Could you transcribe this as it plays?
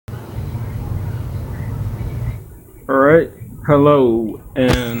Alright, hello,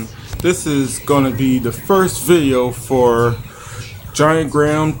 and this is going to be the first video for Giant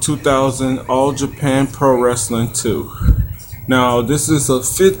Gram 2000 All Japan Pro Wrestling 2. Now, this is a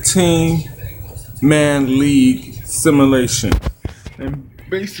 15-man league simulation, and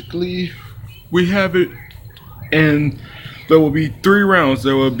basically we have it, and there will be 3 rounds.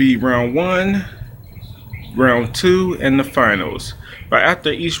 There will be round 1, round 2, and the finals. But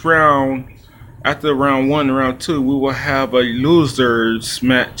after each round, after round 1 and round 2, we will have a losers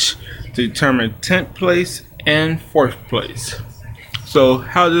match to determine 10th place and 4th place. So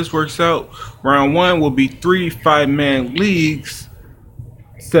how this works out, round 1 will be 3 5-man leagues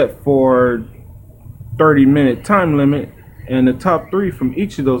set for 30-minute time limit, and the top 3 from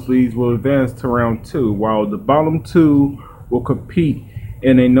each of those leagues will advance to round 2, while the bottom 2 will compete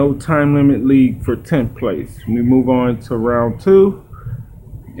in a no time limit league for 10th place. We move on to round 2,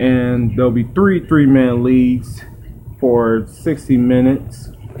 and there'll be 3 3-man leagues for 60 minutes,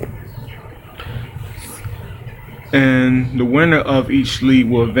 and the winner of each league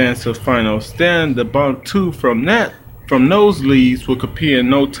will advance to the finals. Then the bottom 2 from those leagues will compete in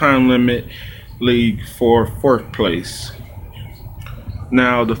no time limit league for 4th place.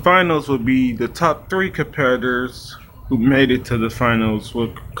 Now the finals will be the top 3 competitors who made it to the finals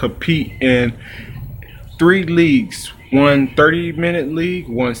will compete in 3 leagues. 1 30-minute league,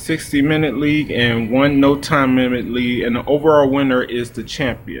 1 60-minute league, and 1 no time limit league, and the overall winner is the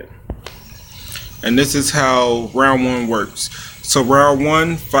champion. And this is how round 1 works. So round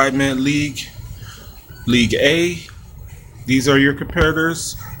 1, 5-man league, League A, these are your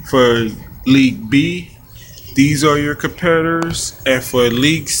competitors. For League B, these are your competitors, and for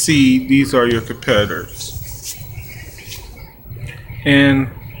League C, these are your competitors. And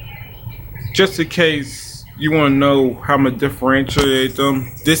just in case you want to know how I'm going to differentiate them,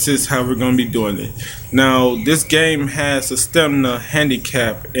 this is how we're going to be doing it. Now, this game has a stamina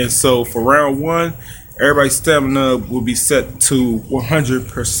handicap, and so for round 1, everybody's stamina will be set to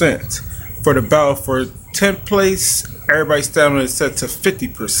 100%. For the battle for 10th place, everybody's stamina is set to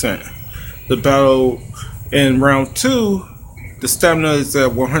 50%. The battle in round 2, the stamina is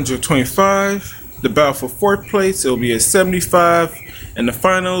at 125. The battle for 4th place, it will be at 75. And the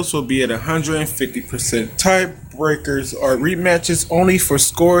finals will be at 150%. Tiebreakers are rematches only for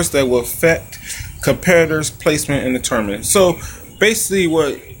scores that will affect competitors' placement in the tournament. So basically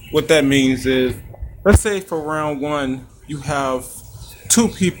what that means is, let's say for round 1 you have 2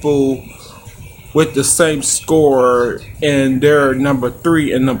 people with the same score and they're number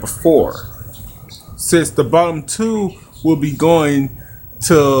 3 and number 4. Since the bottom 2 will be going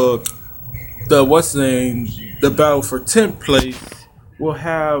to the the battle for 10th place, we'll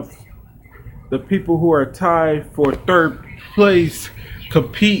have the people who are tied for 3rd place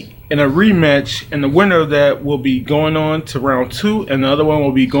compete in a rematch, and the winner of that will be going on to round 2, and the other one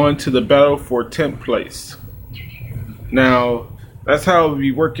will be going to the battle for 10th place. Now, that's how it will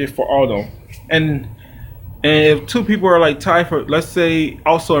be working for all of them. And if 2 people are like tied for, let's say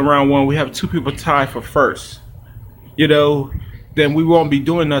also in round 1 we have 2 people tied for 1st, then we won't be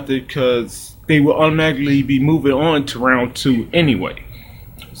doing nothing because they will automatically be moving on to round 2 anyway.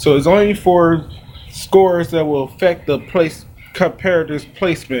 So it's only for scores that will affect the competitor's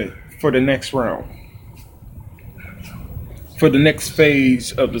placement for the next round, for the next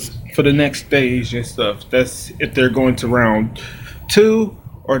phase of for the next stage and stuff. That's if they're going to round 2,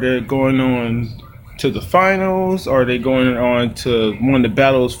 or they're going on to the finals, or they're going on to one of the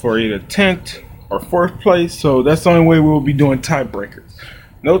battles for either 10th or 4th place. So that's the only way we'll be doing tiebreakers.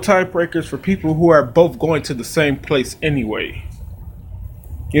 No tiebreakers for people who are both going to the same place anyway.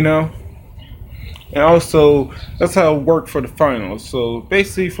 And also, that's how it worked for the finals. So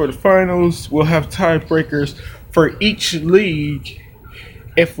basically for the finals, we'll have tiebreakers for each league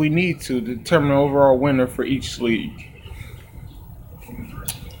if we need to determine the overall winner for each league.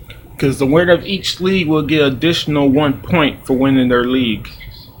 Because the winner of each league will get additional 1 point for winning their league.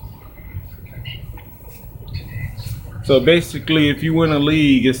 So basically, if you win a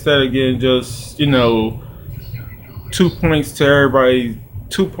league, instead of getting just 2 points to everybody,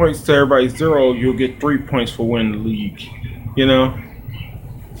 2 points to everybody's 0, you'll get 3 points for winning the league.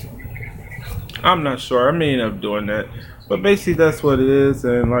 I'm not sure. I may end up doing that, but basically that's what it is.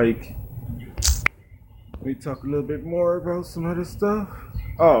 And let me talk a little bit more about some other stuff.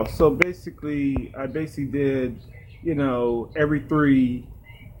 Oh, so basically, I did, every 3.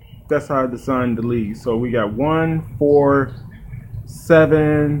 That's how I designed the league. So we got 1, 4,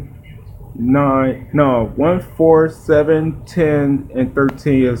 7, 1, 4, 7, 10, and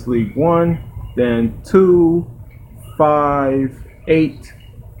 13 is League 1. Then 2, 5, 8,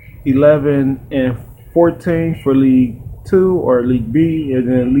 11, and 14 for League 2 or League B, and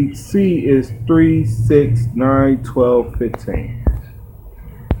then League C is 3, 6, 9, 12, 15.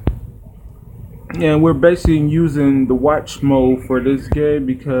 And we're basically using the watch mode for this game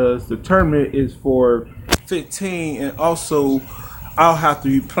because the tournament is for 15, and also I'll have to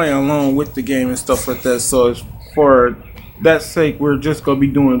be playing along with the game and stuff like that. So it's for that sake, we're just going to be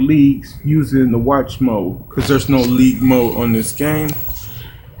doing leagues using the watch mode because there's no league mode on this game.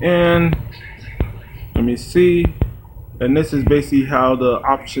 And let me see. And this is basically how the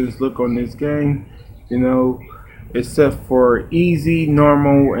options look on this game. You know, except for easy,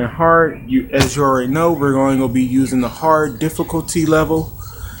 normal, and hard. As you already know, we're going to be using the hard difficulty level.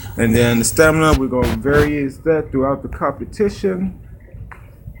 And then the stamina, we're going to vary that throughout the competition.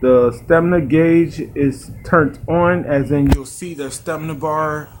 The stamina gauge is turned on, as in you'll see the stamina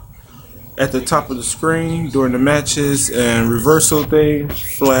bar at the top of the screen during the matches, and reversal things,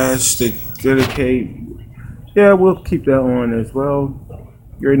 flash to dedicate. Yeah, we'll keep that on as well.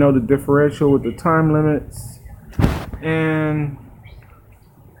 You already know the differential with the time limits. And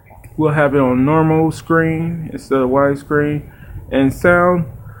we'll have it on normal screen instead of widescreen. And sound,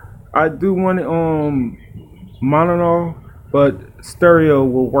 I do want it on mono, but stereo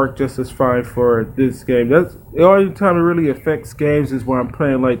will work just as fine for this game. That's the only time it really affects games is when I'm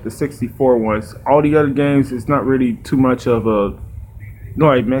playing like the 64 ones. All the other games, it's not really too much of a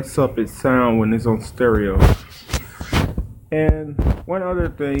it mess up its sound when it's on stereo. And one other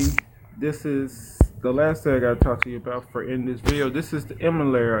thing, this is the last thing I gotta talk to you about for in this video. This is the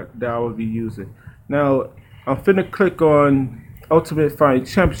emulator that I will be using. Now I'm finna click on Ultimate Fighting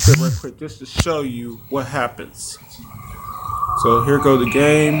Championship right quick just to show you what happens. So here goes the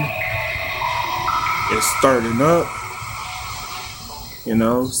game. It's starting up. You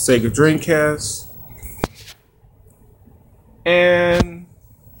know, Sega Dreamcast. And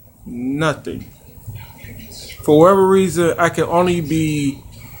nothing. For whatever reason, I can only be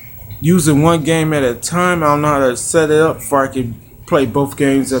using one game at a time. I don't know how to set it up for I can play both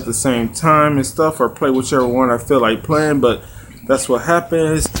games at the same time and stuff, or play whichever one I feel like playing, but that's what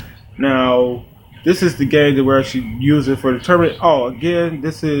happens. Now, this is the game that we're actually using for the tournament. Oh, again,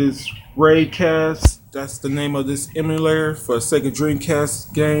 this is Raycast. That's the name of this emulator for Sega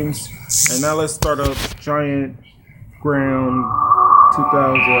Dreamcast games. And now let's start up Giant Gram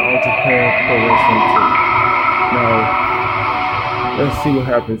 2000 AJPW2 Pro Wrestling 2. Now, let's see what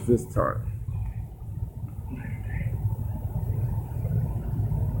happens this time.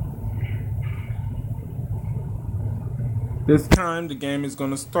 This time, the game is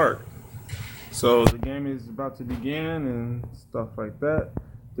going to start. So, the game is about to begin and stuff like that.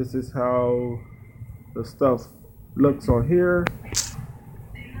 This is how the stuff looks on here.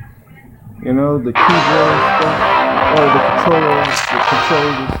 You know, the keyboard stuff, or the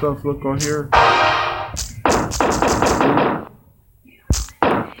controls and stuff look on here.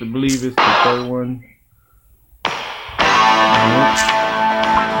 I believe it's the third one. And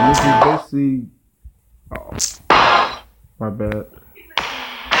this is basically, oh, my bad.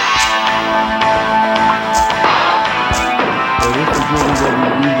 So this is really what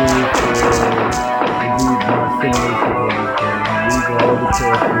we usually do my simulation of this game. These are all the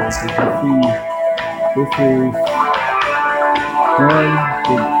characters. As you see, this is one,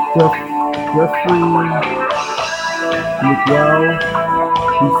 the Jeffrey McDowell.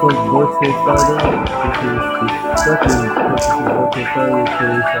 He says virtual fighter. This is the second person of virtual fighter, which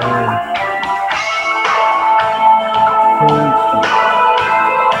is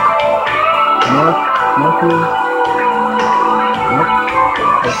Marcus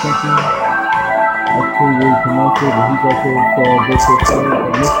or something. I can't really pronounce it, but he's also called virtual fighter.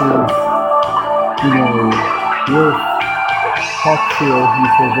 And this is, Wolf Hawkfield,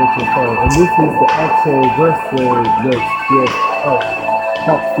 he's a virtual fighter. And this is the actual wrestler that's with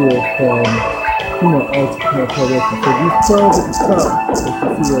Hawkfield from, Ultimate Pro Wrestling. So these 12 at the top, as you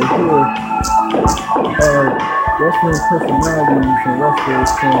see right here, are wrestling personalities and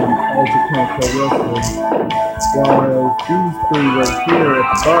wrestlers from Ultimate Pro Wrestling. While these three right here at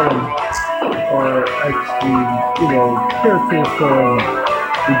the bottom are actually, characters from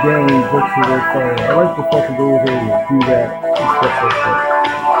the game Virtual Fighter. I like the fact that they were able to do that and stuff like that.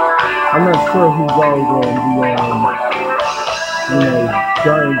 I'm not sure who's all going to be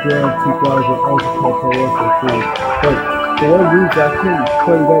Giant Gram 2000 Ultimate Pro Wrestling 2. But for one reason, I couldn't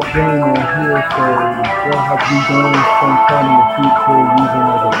play that game on here, so we'll have to be going sometime in the future using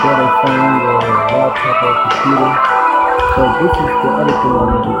like a better phone or a laptop or a computer. But this is the other thing I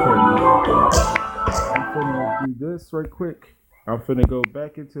want to tell you. I'm finna do this right quick. I'm finna go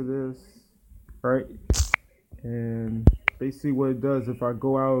back into this, right? And Basically, what it does, if I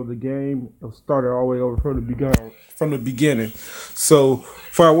go out of the game, it'll start it all the way over from the beginning. So,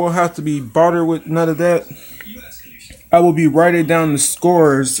 for I won't have to be bothered with none of that. I will be writing down the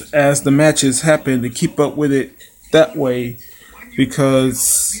scores as the matches happen to keep up with it that way,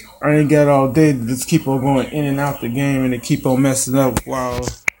 because I ain't got all day to just keep on going in and out the game and to keep on messing up while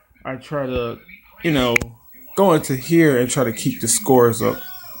I try to, go into here and try to keep the scores up.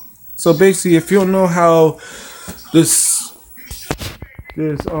 So basically, if you don't know how this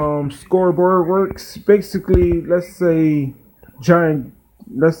scoreboard works, basically, let's say Giant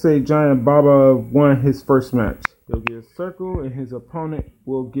Baba won his first match. He'll get a circle, and his opponent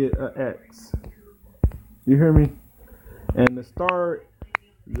will get an X. You hear me? And the start.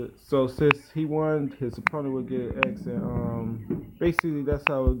 So since he won, his opponent would get an X, and basically that's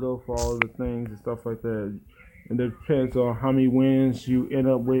how it would go for all of the things and stuff like that. And it depends on how many wins you end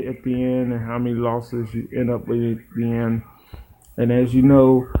up with at the end and how many losses you end up with at the end. And as you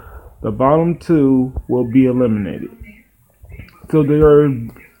know, the bottom two will be eliminated. So there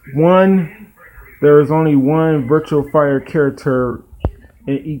is only one virtual fire character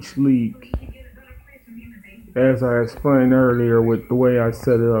in each league, as I explained earlier with the way I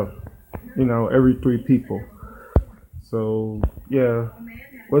set it up, every 3 people. So, yeah,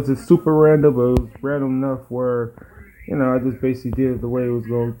 was it super random, but it was random enough where, I just basically did it the way it was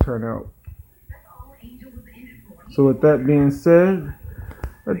going to turn out. So with that being said,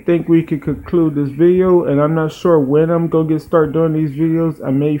 I think we could conclude this video, and I'm not sure when I'm going to start doing these videos.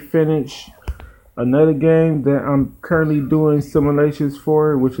 I may finish another game that I'm currently doing simulations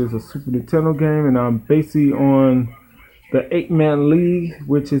for, which is a Super Nintendo game, and I'm basically on the 8-man league,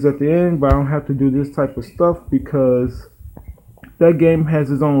 which is at the end, but I don't have to do this type of stuff because that game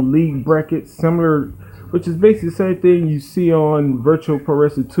has its own league bracket, similar, which is basically the same thing you see on Virtual Pro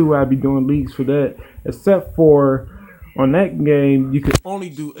Wrestling 2. I'll be doing leagues for that, except for on that game, you can only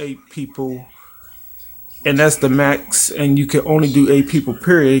do 8 people. And that's the max, and you can only do 8 people,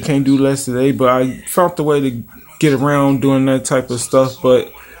 period. You can't do less than 8, but I found the way to get around doing that type of stuff.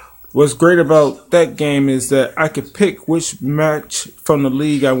 But what's great about that game is that I could pick which match from the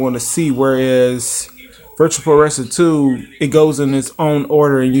league I want to see, whereas Virtual Pro Wrestling 2, it goes in its own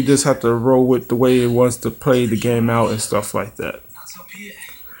order, and you just have to roll with the way it wants to play the game out and stuff like that.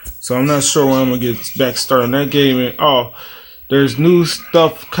 So I'm not sure when I'm going to get back started on that game. And, there's new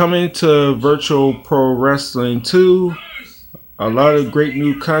stuff coming to Virtual Pro Wrestling 2. A lot of great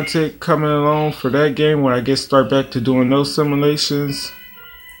new content coming along for that game when I start back to doing those simulations.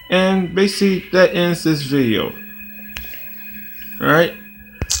 And basically, that ends this video. Alright?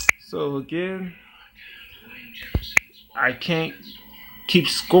 So again, I can't keep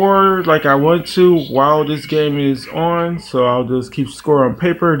score like I want to while this game is on. So I'll just keep score on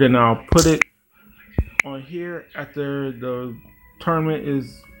paper, then I'll put it on here after the tournament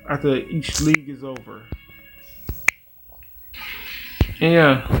after each league is over. And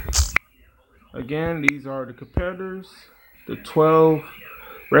yeah, again, these are the competitors, the 12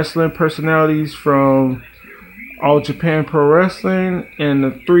 wrestling personalities from All Japan Pro Wrestling, and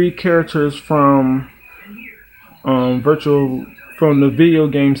the 3 characters from the video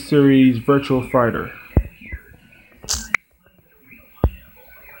game series Virtual Fighter.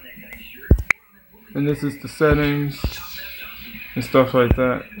 And this is the settings and stuff like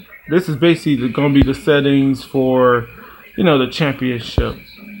that. This is basically going to be the settings for, the championship.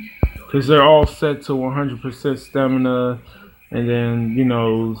 Because they're all set to 100% stamina. And then,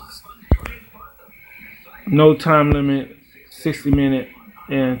 no time limit, 60-minute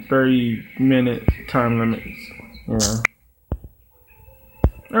and 30-minute time limits.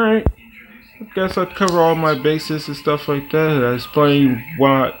 Alright. I guess I cover all my bases and stuff like that. I explain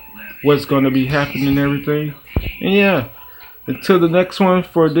what's going to be happening and everything. And yeah, until the next one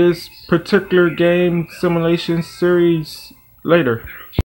for this particular game simulation series, later.